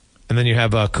 And then you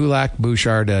have Kulak,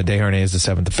 Bouchard, Desharnais is the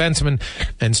seventh defenseman,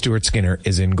 and Stuart Skinner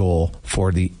is in goal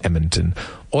for the Edmonton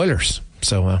Oilers.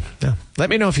 So,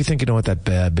 let me know if you think you know what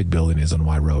that big building is on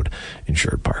Y Road in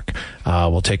Sherwood Park.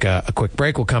 We'll take a quick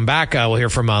break. We'll come back. We'll hear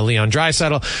from Leon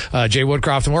Draisaitl, Jay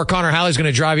Woodcroft, and more. Connor Halley's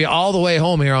going to drive you all the way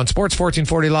home here on Sports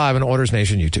 1440 Live and Oilers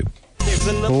Nation YouTube.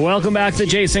 Welcome back to the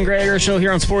Jason Gregor Show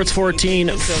here on Sports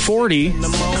 1440.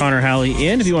 Connor Halley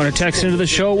in. If you want to text into the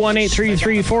show,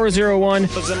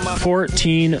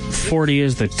 1-833-401-1440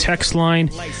 is the text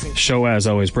line. Show, as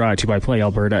always, brought to you by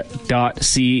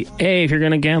PlayAlberta.ca. If you're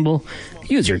going to gamble,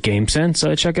 use your game sense.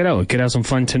 Check it out. We could have some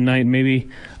fun tonight. Maybe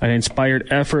an inspired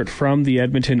effort from the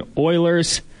Edmonton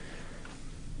Oilers.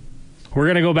 We're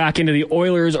going to go back into the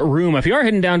Oilers room. If you are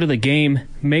heading down to the game,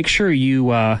 make sure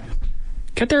you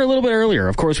get there a little bit earlier.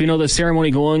 Of course, we know the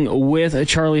ceremony going with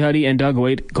Charlie Huddy and Doug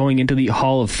Waite going into the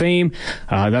Hall of Fame.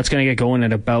 That's going to get going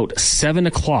at about 7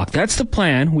 o'clock. That's the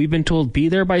plan. We've been told be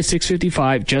there by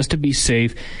 6:55 just to be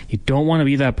safe. You don't want to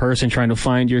be that person trying to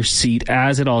find your seat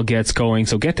as it all gets going.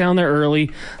 So get down there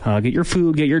early, get your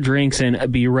food, get your drinks, and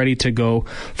be ready to go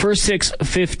for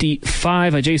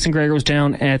 6:55. Jason Gregor was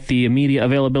down at the media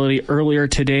availability earlier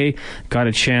today. Got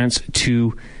a chance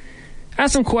to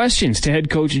ask some questions to head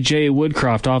coach Jay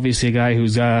Woodcroft, obviously a guy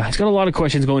who's he's got a lot of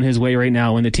questions going his way right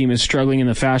now when the team is struggling in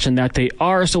the fashion that they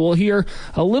are. So we'll hear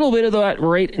a little bit of that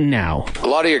right now. A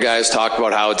lot of your guys talk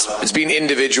about how it's been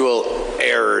individual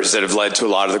errors that have led to a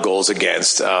lot of the goals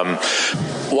against.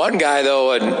 One guy,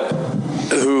 though,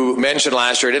 who mentioned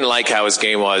last year, I didn't like how his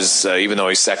game was, even though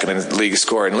he's second in league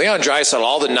scoring. Leon Draisaitl,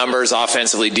 all the numbers,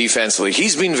 offensively, defensively,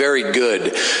 he's been very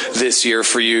good this year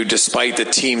for you, despite the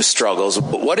team struggles.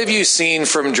 What have you seen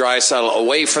from Draisaitl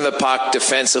away from the puck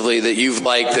defensively that you've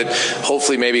liked that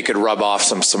hopefully maybe could rub off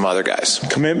some other guys?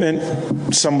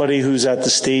 Commitment, somebody who's at the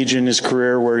stage in his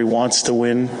career where he wants to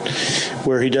win,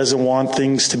 where he doesn't want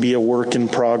things to be a work in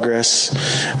progress.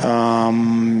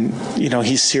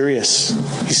 He's serious.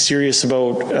 He's serious about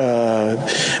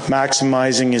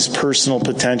maximizing his personal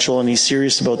potential, and he's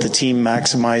serious about the team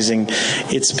maximizing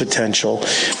its potential.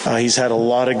 He's had a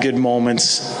lot of good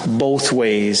moments both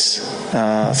ways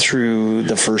through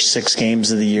the first 6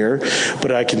 games of the year,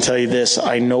 but I can tell you this,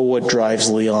 I know what drives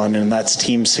Leon, and that's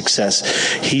team success.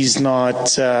 He's not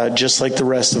just like the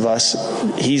rest of us.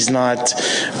 He's not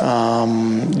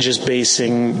just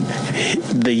basing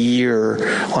the year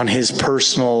on his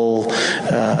personal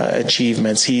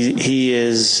achievements. He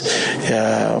is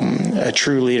a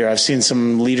true leader. I've seen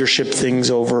some leadership things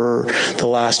over the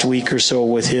last week or so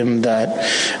with him that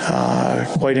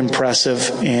quite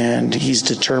impressive, and he's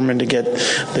determined to get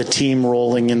the team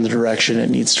rolling in the direction it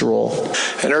needs to roll.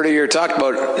 And earlier you talked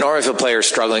about Northfield players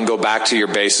struggling. Go back to your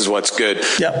base is what's good.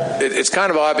 Yep. It's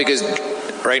kind of odd because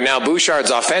right now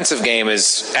Bouchard's offensive game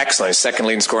is excellent. He's second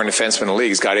leading scoring defenseman in the league.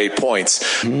 He's got 8 points.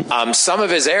 Mm-hmm. Some of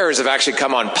his errors have actually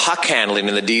come on puck handling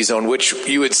in the D zone, which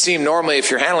you would seem normally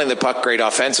if you're handling the puck great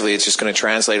offensively, it's just going to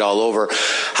translate all over.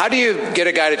 How do you get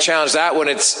a guy to challenge that when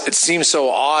it seems so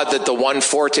odd that the one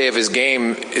forte of his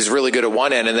game is really good at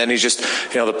one end and then he's just,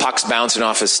 the puck's bouncing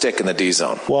off his stick in the D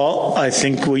zone? Well, I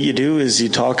think what you do is you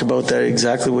talk about that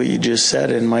exactly what you just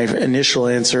said. And my initial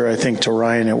answer, I think, to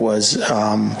Ryan, it was,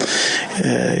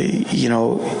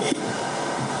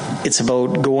 it's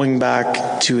about going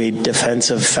back to a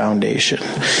defensive foundation.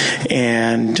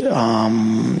 And,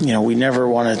 we never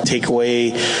want to take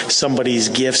away somebody's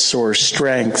gifts or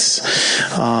strengths,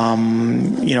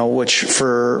 which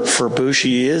for Bush,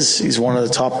 he's one of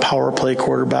the top power play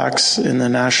quarterbacks in the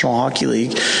National Hockey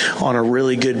League on a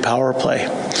really good power play.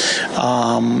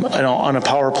 On a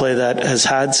power play that has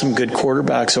had some good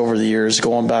quarterbacks over the years,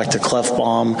 going back to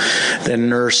Clefbaum, then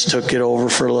Nurse took it over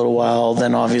for a little while,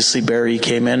 then obviously Barry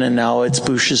came in, and now it's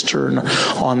Bush's turn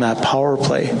on that power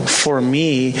play. For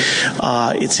me,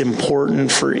 it's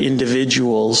important for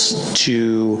individuals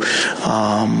to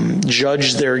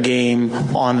judge their game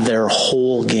on their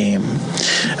whole game.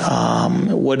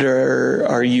 What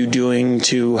are you doing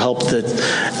to help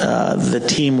the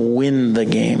team win the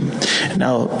game?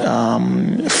 Now,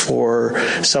 for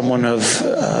someone of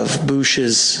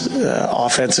Bush's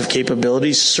offensive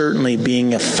capabilities, certainly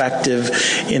being effective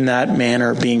in that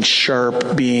manner, being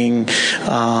sharp, being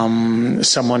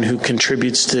someone who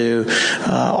contributes to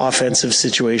offensive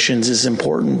situations is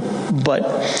important. But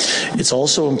it's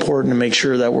also important to make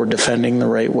sure that we're defending the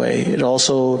right way. It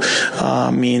also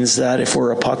means that if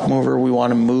we're a puck mover, we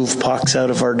want to move pucks out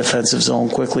of our defensive zone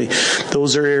quickly.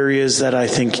 Those are areas that I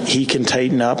think he can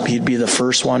tighten up. He'd be the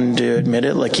first one to admit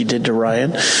it, like he did to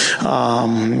Ryan.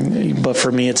 But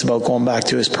for me, it's about going back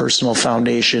to his personal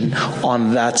foundation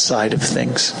on that side of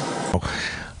things.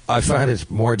 I find it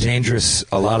more dangerous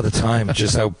a lot of the time,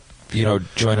 just how,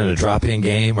 joining a drop-in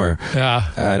game or,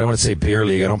 I don't want to say beer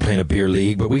league. I don't play in a beer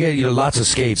league, but we get, lots of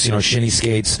skates, shinny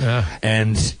skates. Yeah.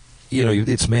 And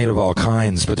it's made of all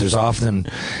kinds, but there's often,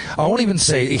 I won't even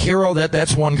say hero,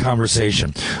 that's one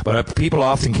conversation, but people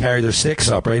often carry their sticks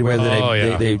up, right?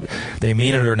 Whether they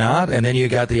mean it or not, and then you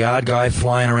got the odd guy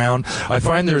flying around. I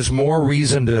find there's more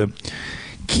reason to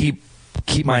keep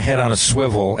my head on a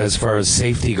swivel as far as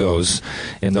safety goes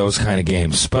in those kind of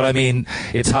games. But I mean,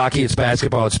 it's hockey, it's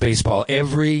basketball, it's baseball.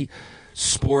 Every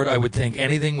sport, I would think,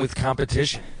 anything with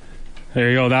competition. There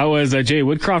you go. That was Jay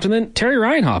Woodcroft, and then Terry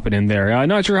Ryan hopping in there. I'm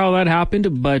not sure how that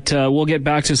happened, but we'll get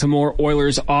back to some more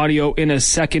Oilers audio in a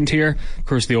second here. Of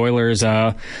course, the Oilers,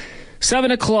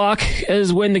 7 o'clock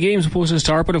is when the game's supposed to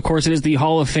start, but of course it is the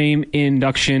Hall of Fame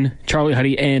induction. Charlie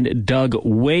Huddy and Doug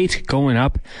Waite going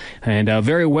up, and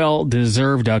very well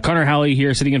deserved. Connor Halley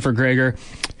here sitting in for Gregor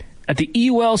at the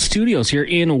EWell Studios here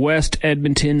in West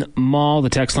Edmonton Mall. The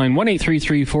text line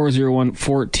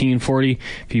 1-833-401-1440.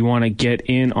 If you want to get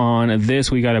in on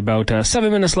this, we got about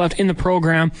 7 minutes left in the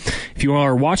program. If you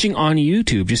are watching on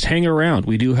YouTube, just hang around.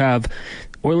 We do have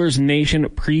Oilers Nation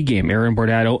pregame. Aaron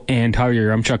Bordato and Tyler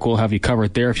Yaremchuk will have you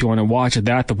covered there if you want to watch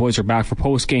that. The boys are back for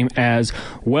postgame as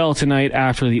well tonight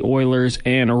after the Oilers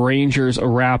and Rangers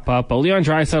wrap up. Leon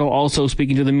Draisaitl also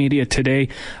speaking to the media today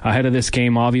ahead of this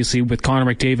game, obviously with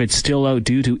Connor McDavid still out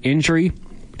due to injury.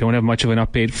 Don't have much of an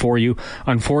update for you,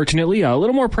 unfortunately. A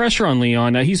little more pressure on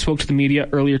Leon. He spoke to the media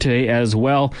earlier today as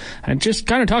well and just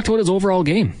kind of talked about his overall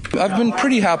game. I've been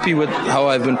pretty happy with how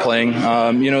I've been playing.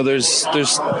 There's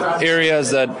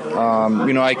areas that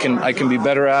I can be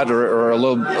better at or a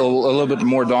little bit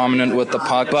more dominant with the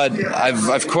puck. But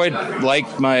I've quite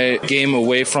liked my game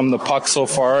away from the puck so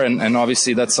far, and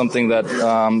obviously that's something that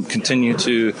continuing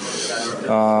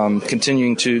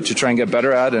to try and get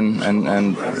better at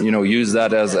and use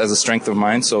that as a strength of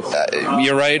mine. So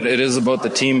you're right, it is about the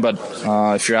team, but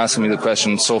if you're asking me the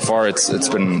question, so far it's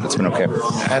been okay.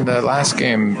 And the last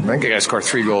game, I think you guys scored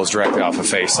 3 goals directly off of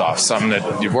face-off, something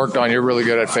that you've worked on. You're really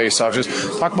good at face-off.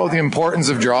 Just talk about the importance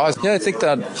of draws. Yeah, I think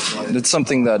that it's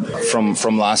something that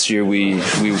from last year we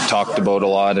talked about a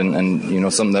lot, and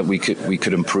something that we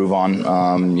could improve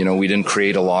on. We didn't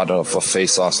create a lot of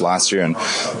face-offs last year, and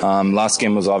last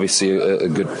game was obviously a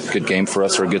good game for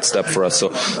us, or a good step for us.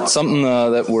 So something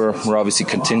that we're obviously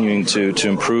continuing to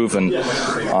improve, and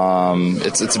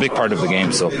it's a big part of the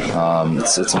game, so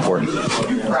it's important.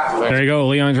 There you go,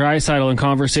 Leon Draisaitl in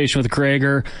conversation with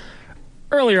Gregor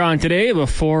earlier on today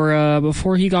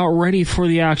before he got ready for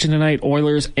the action tonight.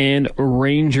 Oilers and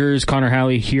Rangers. Connor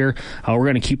Halley here. We're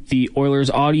going to keep the Oilers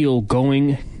audio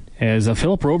going as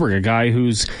Philip Broberg, a guy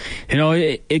who's,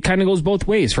 it kind of goes both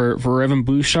ways for Evan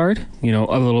Bouchard, a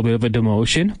little bit of a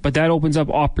demotion, but that opens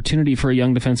up opportunity for a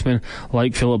young defenseman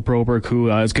like Philip Broberg, who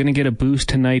is going to get a boost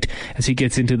tonight as he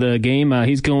gets into the game.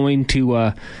 He's going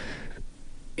to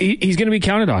be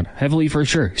counted on heavily for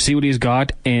sure. See what he's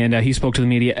got, and he spoke to the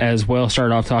media as well.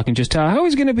 Started off talking just how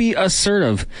he's going to be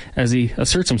assertive as he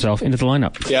asserts himself into the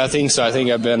lineup. Yeah, I think so. I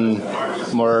think I've been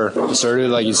more assertive,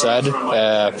 like you said,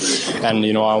 and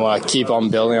I want to keep on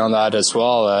building on that as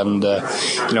well. And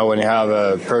when you have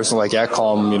a person like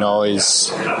Ekholm, he's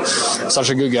such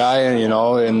a good guy,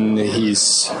 and he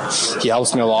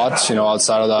helps me a lot,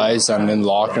 outside of the ice and in the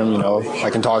locker room. I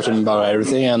can talk to him about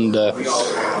everything, and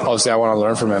obviously I want to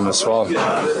learn from him as well.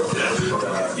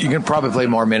 You can probably play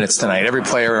more minutes tonight. Every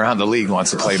player around the league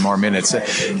wants to play more minutes.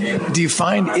 Do you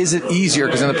find, is it easier,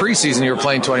 because in the preseason you were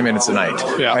playing 20 minutes a night,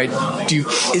 yeah. Right?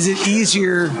 Is it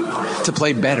easier to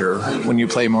play better when you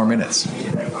play more minutes?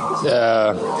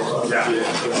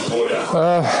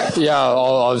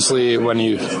 Obviously when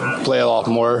you play a lot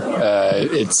more,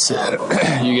 it's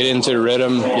you get into the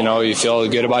rhythm, you feel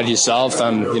good about yourself,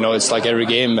 and it's like every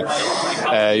game,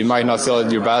 you might not feel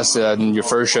at your best in your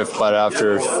first shift, but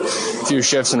after a few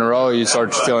shifts in a row you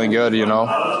start feeling good,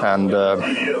 and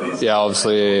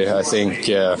obviously I think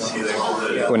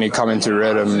when you come into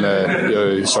rhythm,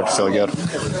 you start to feel good.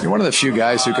 You're one of the few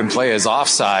guys who can play his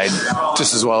offside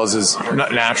just as well as his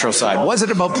natural side. What is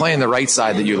it about playing the right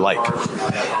side that you like?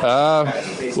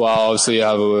 Well, obviously you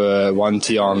have one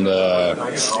T on the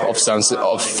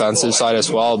offensive side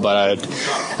as well, but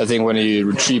I think when you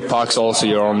retrieve pucks also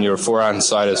you're on your forehand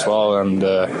side as well, and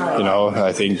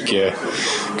I think you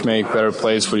can make better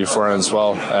plays with your forehand as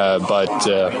well, but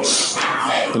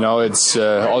it's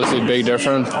obviously a big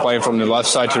difference playing from the left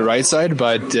side to the right side,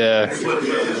 but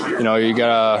you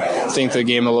gotta think the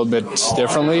game a little bit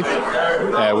differently.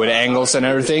 with angles and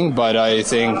everything, but I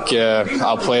think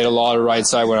I played a lot of right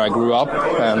side when I grew up,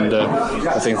 and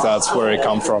I think that's where it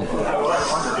come from.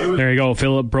 There you go,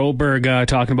 Philip Broberg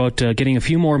talking about getting a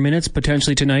few more minutes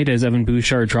potentially tonight as Evan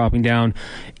Bouchard dropping down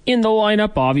in the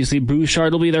lineup. Obviously,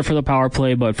 Bouchard will be there for the power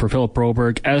play, but for Philip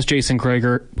Broberg, as Jason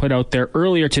Gregor put out there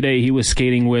earlier today, he was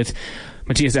skating with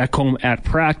Matthias Ekholm at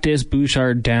practice,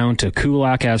 Bouchard down to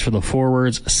Kulak. As for the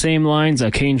forwards, same lines,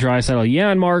 Kane Draisaitl,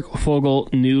 Janmark, Fogle,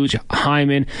 Nuge,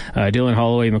 Hyman, Dylan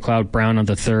Holloway, McLeod, Brown on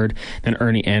the third, then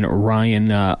Ernie and Ryan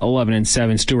 11 and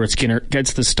 7. Stuart Skinner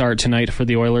gets the start tonight for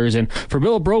the Oilers. And for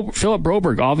Philip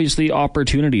Broberg, obviously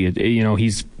opportunity.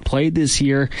 He's played this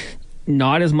year.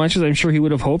 Not as much as I'm sure he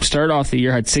would have hoped. Started off the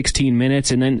year, had 16 minutes,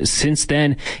 and then since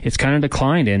then, it's kind of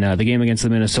declined. In the game against the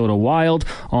Minnesota Wild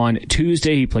on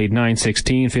Tuesday, he played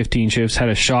 9-16, 15 shifts, had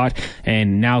a shot,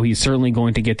 and now he's certainly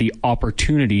going to get the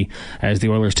opportunity as the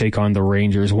Oilers take on the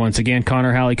Rangers. Once again,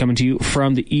 Connor Halley coming to you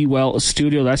from the eWell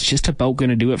studio. That's just about going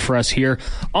to do it for us here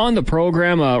on the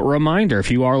program. A reminder,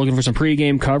 if you are looking for some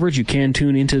pregame coverage, you can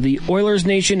tune into the Oilers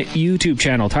Nation YouTube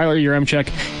channel. Tyler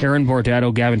Yaremchuk, Aaron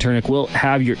Bordato, Gavin Turnick will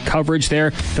have your coverage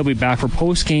there. They'll be back for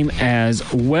post-game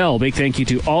as well. Big thank you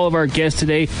to all of our guests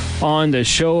today on the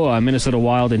show. Minnesota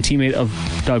Wild and teammate of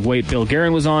Doug Waite, Bill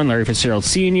Guerin was on, Larry Fitzgerald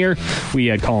Sr. We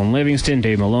had Colin Livingston,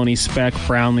 Dave Maloney, Speck,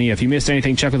 Brownlee. If you missed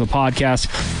anything, check out the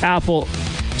podcast, Apple,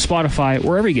 Spotify,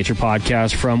 wherever you get your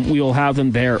podcast from. We will have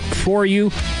them there for you.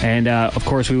 And, of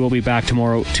course, we will be back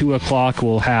tomorrow, 2 o'clock.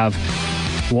 We'll have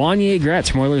Wanye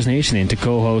Gretz from Oilers Nation in to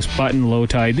co-host Button, Low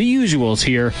Tide, the usuals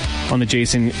here on the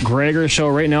Jason Gregor Show.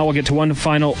 Right now, we'll get to one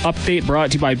final update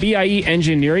brought to you by BIE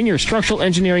Engineering, your structural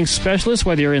engineering specialist.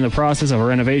 Whether you're in the process of a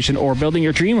renovation or building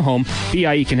your dream home,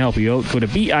 BIE can help you out. Go to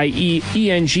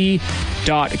BIEENG.com.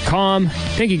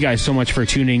 Thank you guys so much for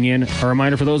tuning in. A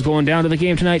reminder for those going down to the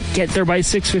game tonight, get there by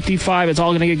 6:55. It's all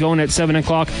going to get going at 7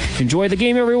 o'clock. Enjoy the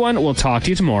game, everyone. We'll talk to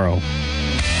you tomorrow.